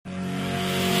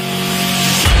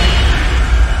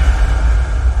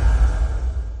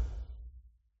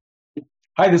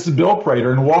Hi, this is Bill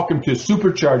Prater, and welcome to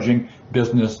Supercharging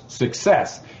Business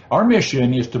Success. Our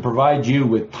mission is to provide you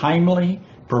with timely,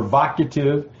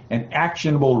 provocative, and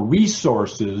actionable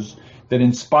resources that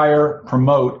inspire,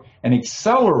 promote, and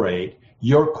accelerate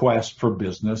your quest for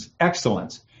business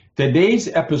excellence. Today's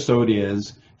episode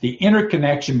is the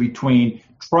interconnection between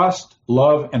trust,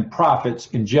 love, and profits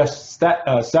in just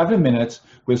 7 minutes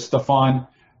with Stefan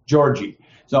Georgi.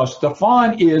 Now,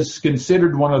 Stefan is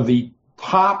considered one of the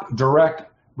top direct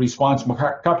response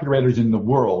copywriters in the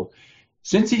world.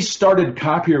 Since he started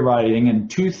copywriting in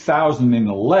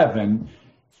 2011,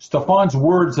 Stefan's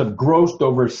words have grossed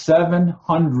over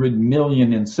 700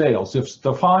 million in sales. If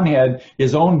Stefan had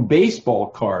his own baseball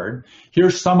card,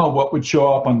 here's some of what would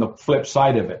show up on the flip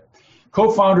side of it.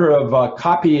 Co-founder of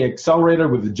Copy Accelerator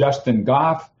with Justin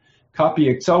Goff. Copy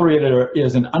Accelerator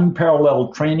is an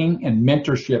unparalleled training and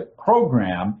mentorship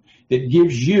program that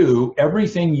gives you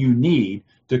everything you need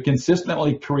to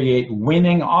consistently create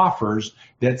winning offers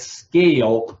that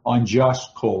scale on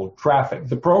just cold traffic.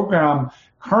 The program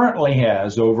currently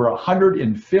has over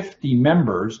 150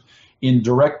 members in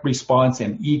direct response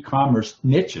and e-commerce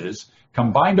niches.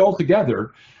 Combined all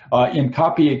together, in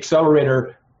Copy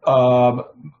Accelerator,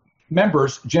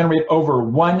 members generate over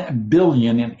 1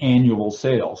 billion in annual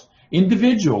sales.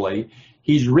 Individually,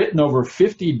 he's written over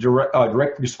 50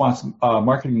 direct response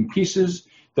marketing pieces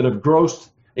that have grossed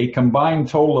a combined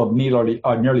total of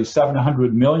nearly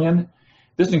 700 million.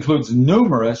 This includes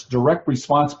numerous direct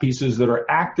response pieces that are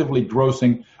actively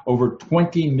grossing over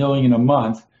 20 million a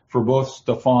month for both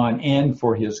Stefan and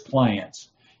for his clients.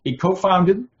 He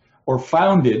co-founded or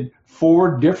founded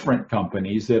 4 different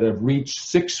companies that have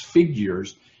reached 8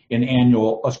 figures in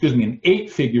annual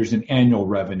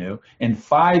revenue, and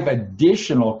 5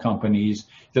 additional companies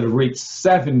that have reached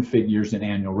 7 figures in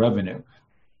annual revenue.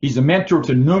 He's a mentor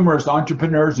to numerous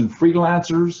entrepreneurs and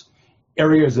freelancers.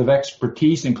 Areas of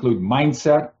expertise include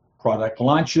mindset, product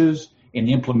launches, and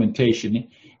implementation.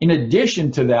 In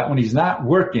addition to that, when he's not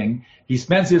working, he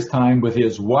spends his time with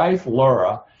his wife,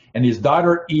 Laura, and his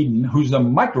daughter, Eden, who's a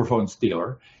microphone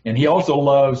stealer. And he also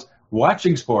loves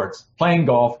watching sports, playing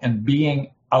golf, and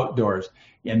being outdoors.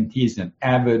 And he's an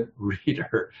avid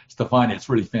reader. Stefan, it's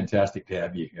really fantastic to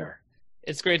have you here.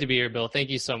 It's great to be here, Bill. Thank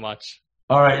you so much.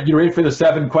 All right, you ready for the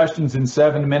 7 questions in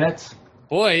 7 minutes?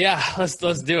 Boy, yeah, let's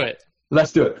do it.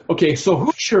 Let's do it. Okay, so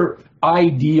who's your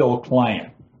ideal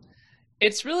client?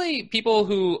 It's really people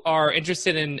who are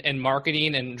interested in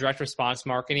marketing and direct response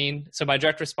marketing. So by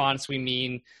direct response, we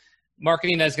mean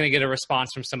marketing that's going to get a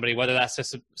response from somebody, whether that's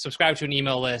to subscribe to an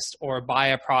email list or buy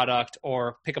a product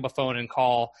or pick up a phone and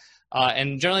call.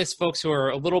 And generally it's folks who are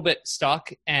a little bit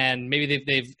stuck and maybe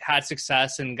they've had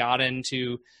success and got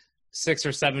into 6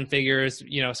 or 7 figures,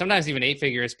 sometimes even 8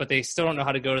 figures, but they still don't know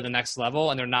how to go to the next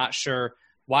level, and they're not sure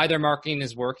why their marketing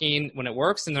is working when it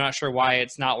works, and they're not sure why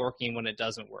it's not working when it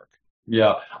doesn't work.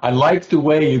 Yeah, I like the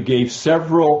way you gave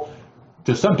several,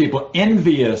 to some people,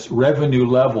 envious revenue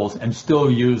levels and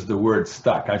still use the word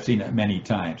stuck. I've seen it many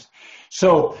times.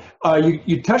 So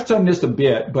you touched on this a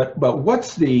bit, but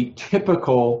what's the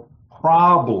typical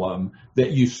problem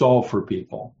that you solve for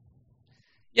people?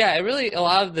 Yeah, it really, a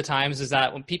lot of the times is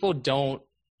that when people don't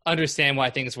understand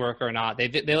why things work or not,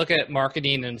 they look at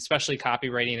marketing and especially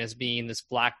copywriting as being this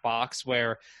black box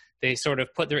where they sort of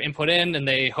put their input in and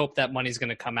they hope that money's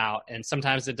going to come out. And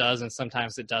sometimes it does and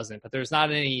sometimes it doesn't. But there's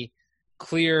not any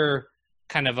clear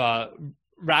kind of a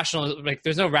rational,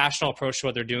 there's no rational approach to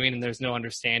what they're doing and there's no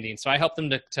understanding. So I help them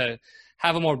to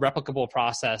have a more replicable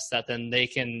process that then they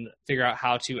can figure out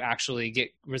how to actually get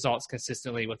results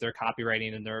consistently with their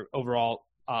copywriting and their overall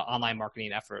online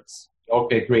marketing efforts.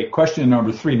 Okay, great. Question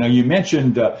number 3. Now, you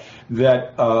mentioned that,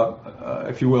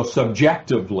 if you will,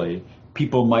 subjectively,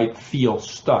 people might feel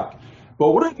stuck.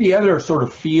 But what are the other sort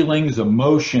of feelings,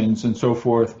 emotions, and so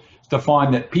forth,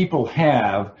 Stefan, that people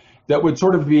have that would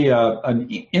sort of be an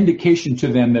indication to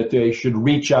them that they should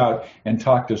reach out and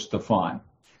talk to Stefan?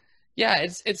 Yeah,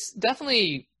 it's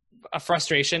definitely a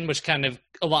frustration, which kind of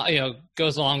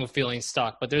goes along with feeling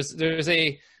stuck. But there's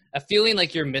a feeling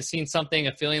like you're missing something,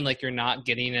 a feeling like you're not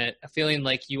getting it, a feeling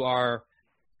like you're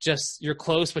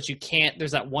close, but you can't.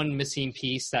 There's that one missing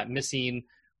piece, that missing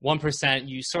 1%.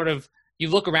 You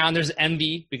look around, there's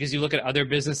envy because you look at other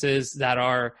businesses that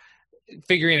are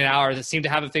figuring it out or that seem to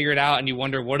have it figured out, and you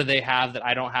wonder, what do they have that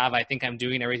I don't have? I think I'm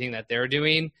doing everything that they're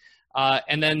doing.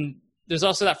 And then there's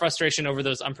also that frustration over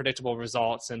those unpredictable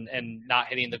results and not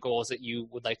hitting the goals that you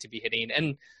would like to be hitting.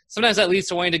 And sometimes that leads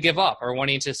to wanting to give up or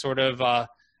wanting to sort of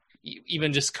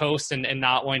even just coast and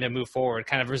not wanting to move forward,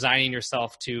 kind of resigning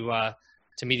yourself to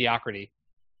mediocrity.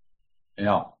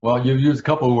 Yeah, well, you've used a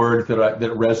couple of words that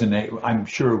resonate, I'm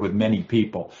sure, with many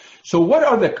people. So, what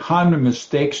are the common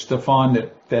mistakes,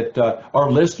 Stefan, that our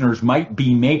listeners might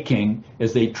be making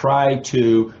as they try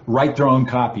to write their own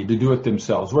copy, to do it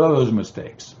themselves? What are those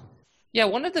mistakes? Yeah,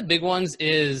 one of the big ones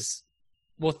is,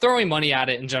 well, throwing money at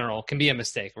it in general can be a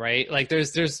mistake, right? Like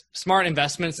there's smart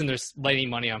investments and there's lighting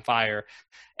money on fire.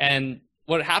 And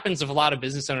what happens with a lot of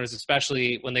business owners,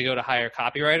 especially when they go to hire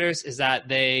copywriters, is that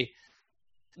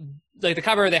like the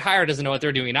copywriter they hire doesn't know what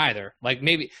they're doing either. Like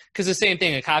maybe, because the same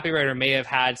thing, a copywriter may have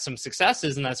had some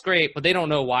successes and that's great, but they don't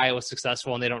know why it was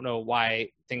successful and they don't know why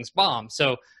things bomb.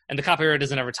 So, and the copywriter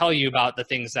doesn't ever tell you about the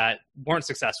things that weren't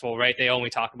successful, right? They only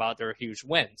talk about their huge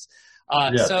wins.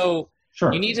 Yes. So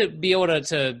Sure. you need to be able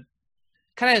to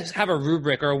kind of have a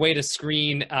rubric or a way to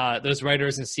screen those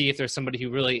writers and see if there's somebody who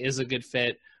really is a good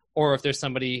fit or if there's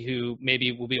somebody who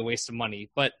maybe will be a waste of money.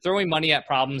 But throwing money at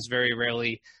problems very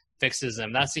rarely fixes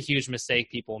them. That's a huge mistake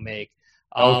people make.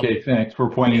 Okay, thanks for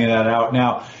pointing that out.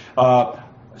 Now,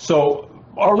 so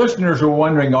our listeners are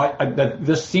wondering that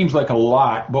this seems like a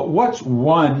lot, but what's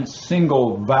one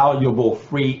single valuable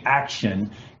free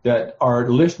action that our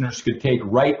listeners could take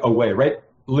right away, right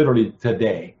literally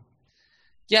today?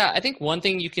 Yeah, I think one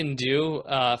thing you can do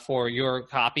for your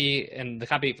copy and the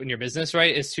copy in your business,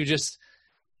 right, is to just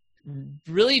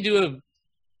really don't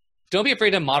be afraid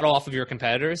to model off of your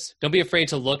competitors. Don't be afraid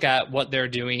to look at what they're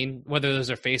doing, whether those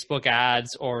are Facebook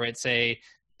ads or it's the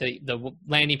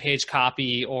landing page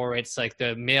copy or it's like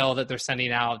the mail that they're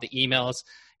sending out, the emails,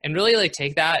 and really like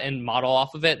take that and model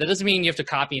off of it. That doesn't mean you have to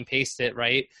copy and paste it,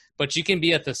 right? But you can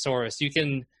be a thesaurus. You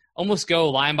can almost go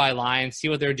line by line, see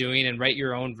what they're doing and write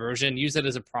your own version, use it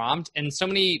as a prompt. And so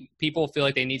many people feel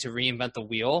like they need to reinvent the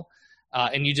wheel.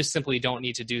 And you just simply don't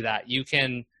need to do that. You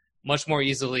can much more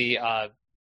easily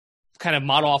kind of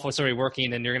model off what's already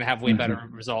working and you're going to have way better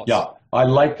results. Yeah, I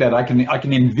like that. I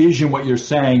can envision what you're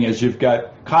saying as you've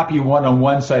got copy one on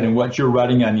one side and what you're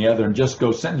writing on the other, and just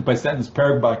go sentence by sentence,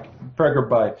 paragraph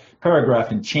by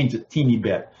paragraph, and change it a teeny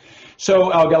bit.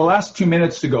 So I've got the last 2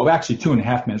 minutes to go. Actually,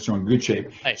 2.5 minutes. We're in good shape.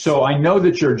 Nice. So I know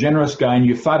that you're a generous guy and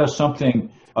you thought of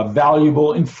something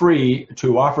valuable and free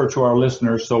to offer to our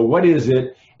listeners. So what is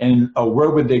it, and where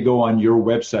would they go on your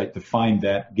website to find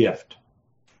that gift?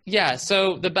 Yeah,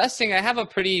 so the best thing, I have a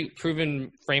pretty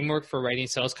proven framework for writing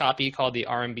sales copy called the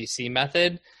RMBC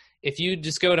method. If you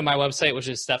just go to my website, which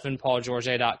is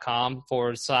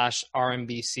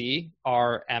stefanpaulgeorge.com/RMBC,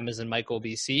 RM as in Michael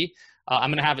BC, I'm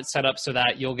going to have it set up so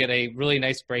that you'll get a really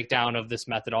nice breakdown of this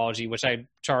methodology, which I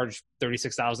charge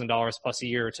 $36,000 plus a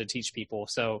year to teach people.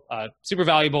 So super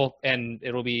valuable, and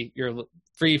it'll be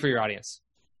free for your audience.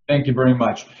 Thank you very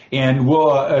much. And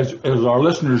we'll, as our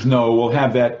listeners know, we'll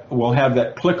have that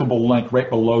clickable link right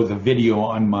below the video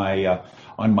on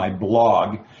my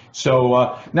blog.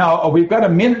 So now we've got a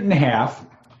minute and a half,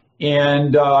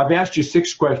 and I've asked you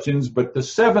 6 questions, but the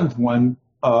 7th one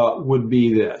would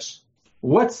be this.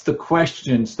 What's the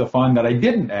question, Stefan, that I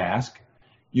didn't ask?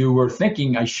 You were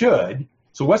thinking I should.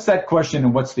 So what's that question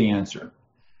and what's the answer?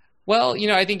 Well,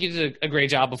 I think you did a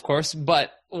great job, of course. But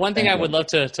one thing I would love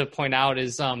to point out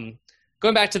is going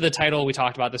back to the title we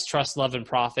talked about, this trust, love, and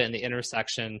profit and the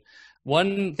intersection.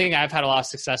 One thing I've had a lot of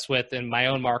success with in my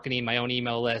own marketing, my own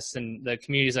email lists, and the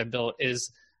communities I've built is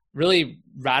really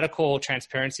radical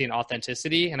transparency and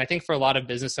authenticity. And I think for a lot of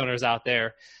business owners out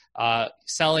there,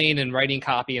 selling and writing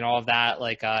copy and all of that,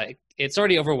 it's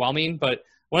already overwhelming. But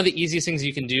one of the easiest things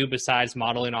you can do besides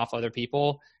modeling off other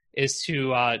people is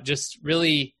to just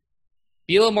really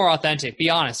be a little more authentic. Be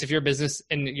honest. If your business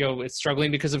and it's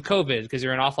struggling because of COVID, because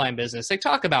you're an offline business,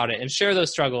 talk about it and share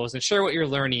those struggles and share what you're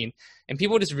learning. And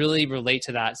people just really relate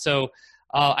to that. So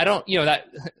I don't,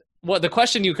 what the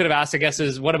question you could have asked, I guess,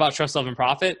 is what about trust, love, and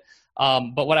profit?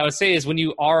 But what I would say is when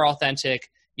you are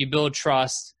authentic, you build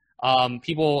trust.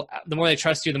 People, the more they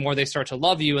trust you, the more they start to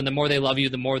love you, and the more they love you,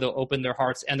 the more they'll open their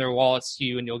hearts and their wallets to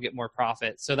you, and you'll get more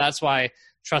profit. So that's why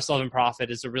trust, love, and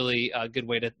profit is a really good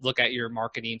way to look at your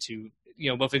marketing to,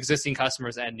 both existing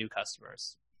customers and new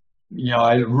customers.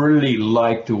 I really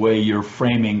like the way you're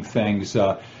framing things.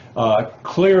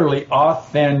 Clearly,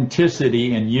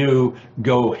 authenticity and you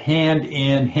go hand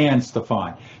in hand,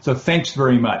 Stefan. So thanks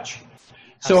very much.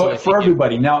 So for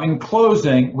everybody, now in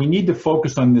closing, we need to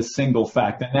focus on this single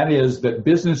fact, and that is that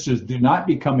businesses do not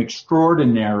become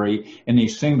extraordinary in a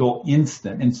single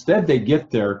instant. Instead, they get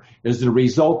there as the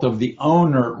result of the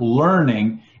owner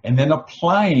learning and then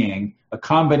applying a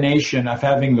combination of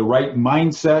having the right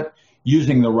mindset,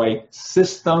 using the right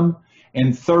system,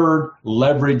 and third,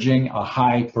 leveraging a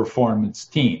high-performance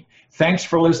team. Thanks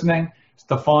for listening.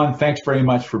 Stefan, thanks very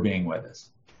much for being with us.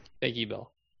 Thank you, Bill.